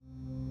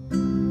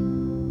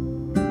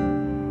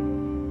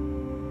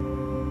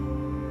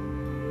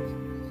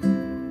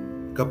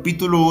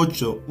Capítulo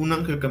 8. Un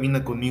ángel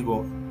camina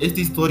conmigo.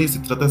 Esta historia se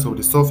trata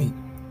sobre Sophie,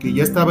 que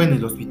ya estaba en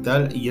el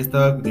hospital y ya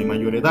estaba de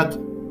mayor edad.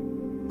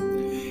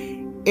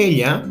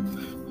 Ella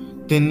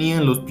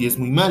tenía los pies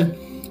muy mal.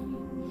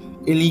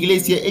 En la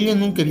iglesia ella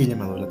nunca había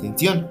llamado la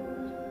atención.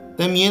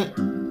 También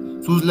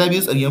sus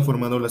labios habían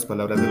formado las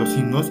palabras de los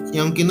himnos y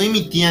aunque no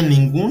emitían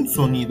ningún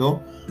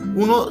sonido,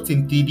 uno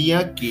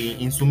sentiría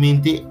que en su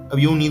mente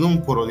había unido un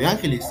coro de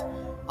ángeles.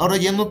 Ahora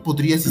ya no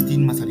podría asistir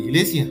más a la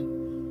iglesia,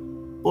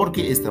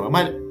 porque estaba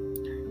mal.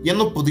 Ya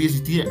no podría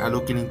asistir a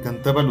lo que le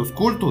encantaban los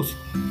cultos.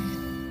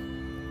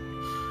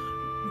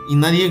 Y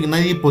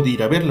nadie podía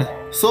ir a verla.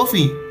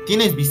 Sophie,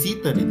 tienes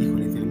visita, le dijo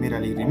la enfermera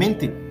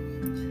alegremente.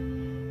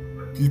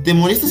 ¿Te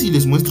molesta si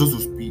les muestro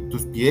tus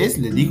pies?,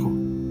 le dijo.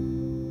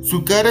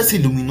 Su cara se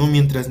iluminó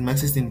mientras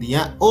Max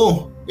extendía.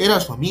 ¡Oh! Era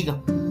su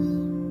amiga.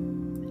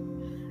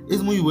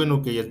 Es muy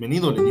bueno que hayas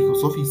venido, le dijo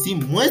Sophie. Sí,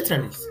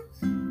 muéstrales.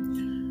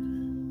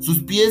 Sus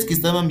pies, que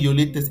estaban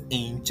violetas e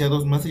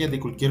hinchados más allá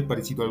de cualquier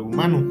parecido a algo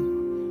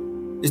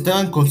humano,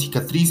 estaban con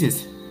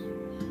cicatrices.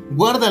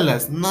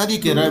 Guárdalas, nadie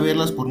querrá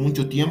verlas por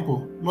mucho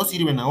tiempo. No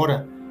sirven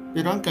ahora,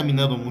 pero han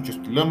caminado muchos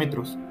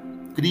kilómetros.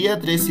 Cría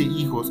 13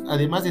 hijos,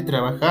 además de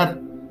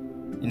trabajar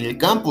en el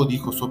campo,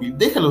 dijo Sophie.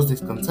 Déjalos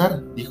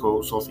descansar,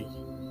 dijo Sophie,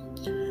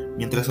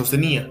 mientras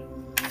sostenía.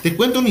 ¿Te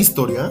cuento una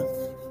historia?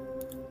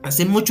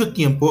 Hace mucho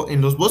tiempo,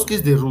 en los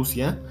bosques de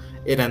Rusia,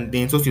 eran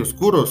densos y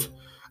oscuros,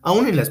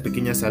 aún en las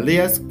pequeñas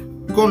aldeas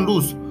con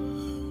luz.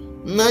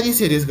 Nadie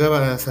se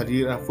arriesgaba a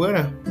salir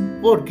afuera,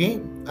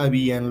 porque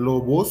habían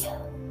lobos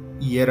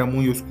y era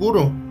muy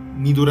oscuro,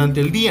 ni durante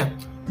el día.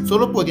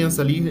 Solo podían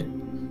salir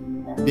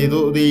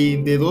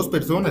de dos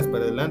personas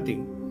para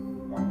adelante.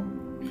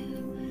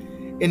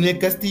 En el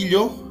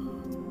castillo,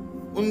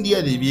 un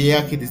día de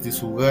viaje desde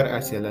su hogar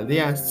hacia la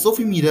aldea,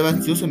 Sophie miraba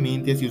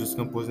ansiosamente hacia los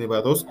campos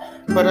nevados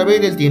para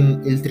ver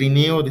el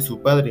trineo de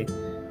su padre,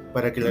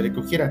 para que la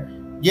recogiera.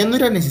 Ya no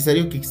era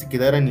necesario que se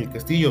quedara en el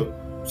castillo.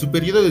 Su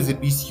periodo de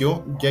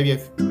servicio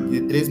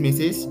de 3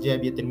 meses ya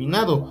había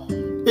terminado,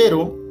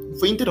 pero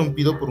fue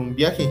interrumpido por un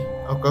viaje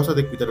a causa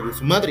de cuidar de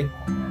su madre.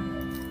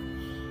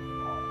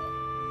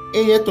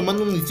 Ella,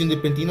 tomando una decisión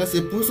repentina,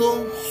 se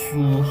puso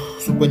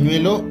su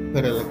pañuelo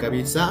para la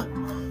cabeza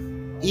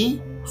y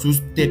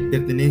sus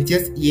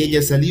pertenencias y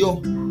ella salió,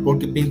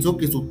 porque pensó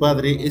que su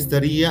padre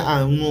estaría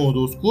a 1 o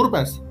 2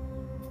 curvas.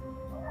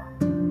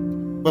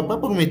 Papá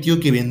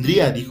prometió que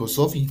vendría, dijo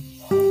Sophie.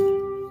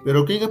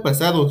 Pero ¿qué había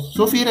pasado?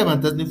 Sophie era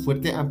bastante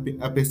fuerte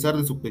a pesar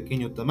de su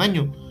pequeño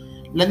tamaño.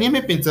 La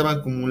nieve pensaba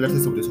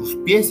acumularse sobre sus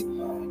pies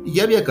y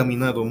ya había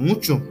caminado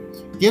mucho.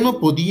 Ya no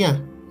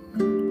podía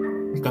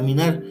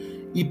caminar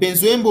y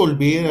pensó en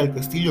volver al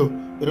castillo,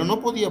 pero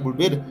no podía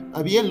volver.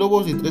 Había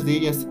lobos detrás de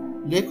ellas,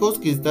 lejos,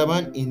 que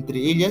estaban entre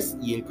ellas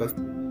y el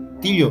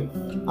castillo.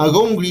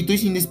 Ahogó un grito y,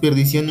 sin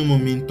desperdiciar un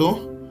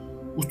momento,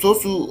 usó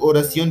su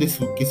oración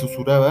que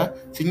susurraba: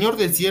 Señor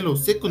del cielo,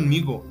 sé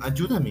conmigo,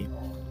 ayúdame.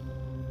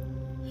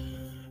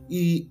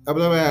 Y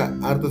hablaba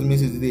hartos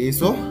meses de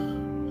eso.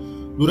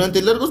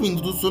 Durante largos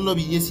minutos solo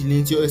había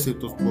silencio,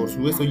 excepto por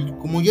su beso, y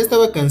como ya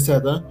estaba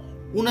cansada,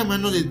 una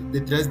mano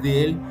detrás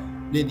de él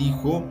le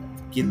dijo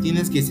que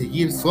tienes que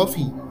seguir,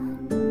 Sophie.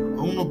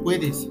 Aún no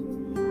puedes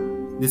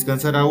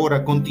descansar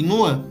ahora,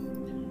 continúa.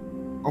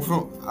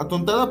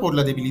 Atontada por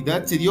la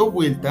debilidad, se dio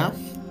vuelta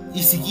y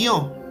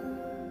siguió.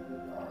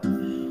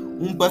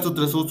 Un paso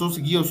tras otro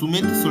siguió. Su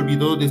mente se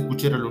olvidó de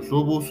escuchar a los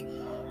lobos.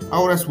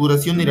 Ahora su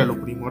oración era lo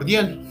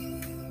primordial.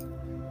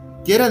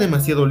 Ya era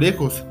demasiado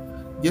lejos.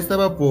 Ya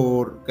estaba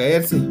por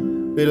caerse,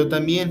 pero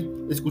también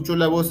escuchó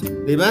la voz: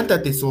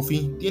 levántate,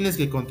 Sophie, tienes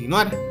que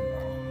continuar.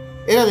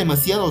 Era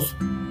demasiados.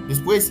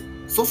 Después,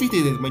 Sophie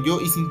se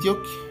desmayó y sintió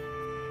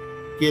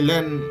que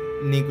la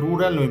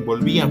negrura lo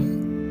envolvía.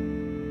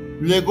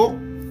 Luego,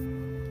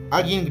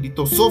 alguien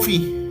gritó: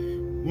 Sophie.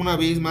 Una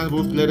vez más,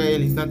 voz clara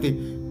al instante: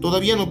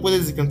 todavía no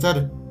puedes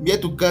descansar, ve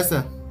a tu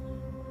casa.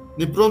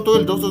 De pronto,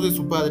 el rostro de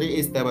su padre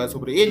estaba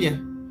sobre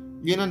ella,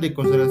 llena de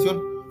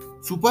consternación.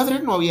 Su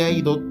padre no había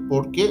ido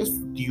porque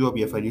su tío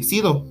había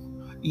fallecido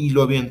y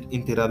lo habían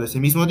enterrado ese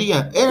mismo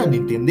día. Eran de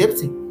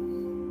entenderse.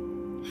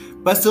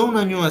 Pasó un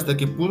año hasta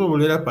que pudo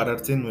volver a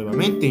pararse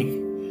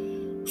nuevamente.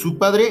 Su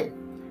padre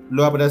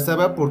lo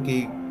abrazaba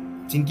porque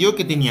sintió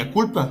que tenía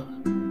culpa.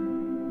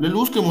 La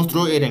luz que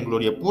mostró era en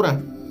gloria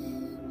pura.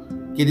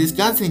 Que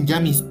descansen ya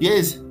mis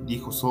pies,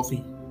 dijo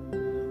Sophie.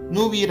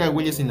 No hubiera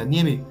huellas en la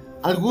nieve.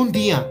 Algún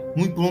día,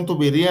 muy pronto,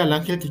 veré al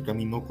ángel que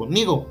caminó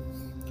conmigo.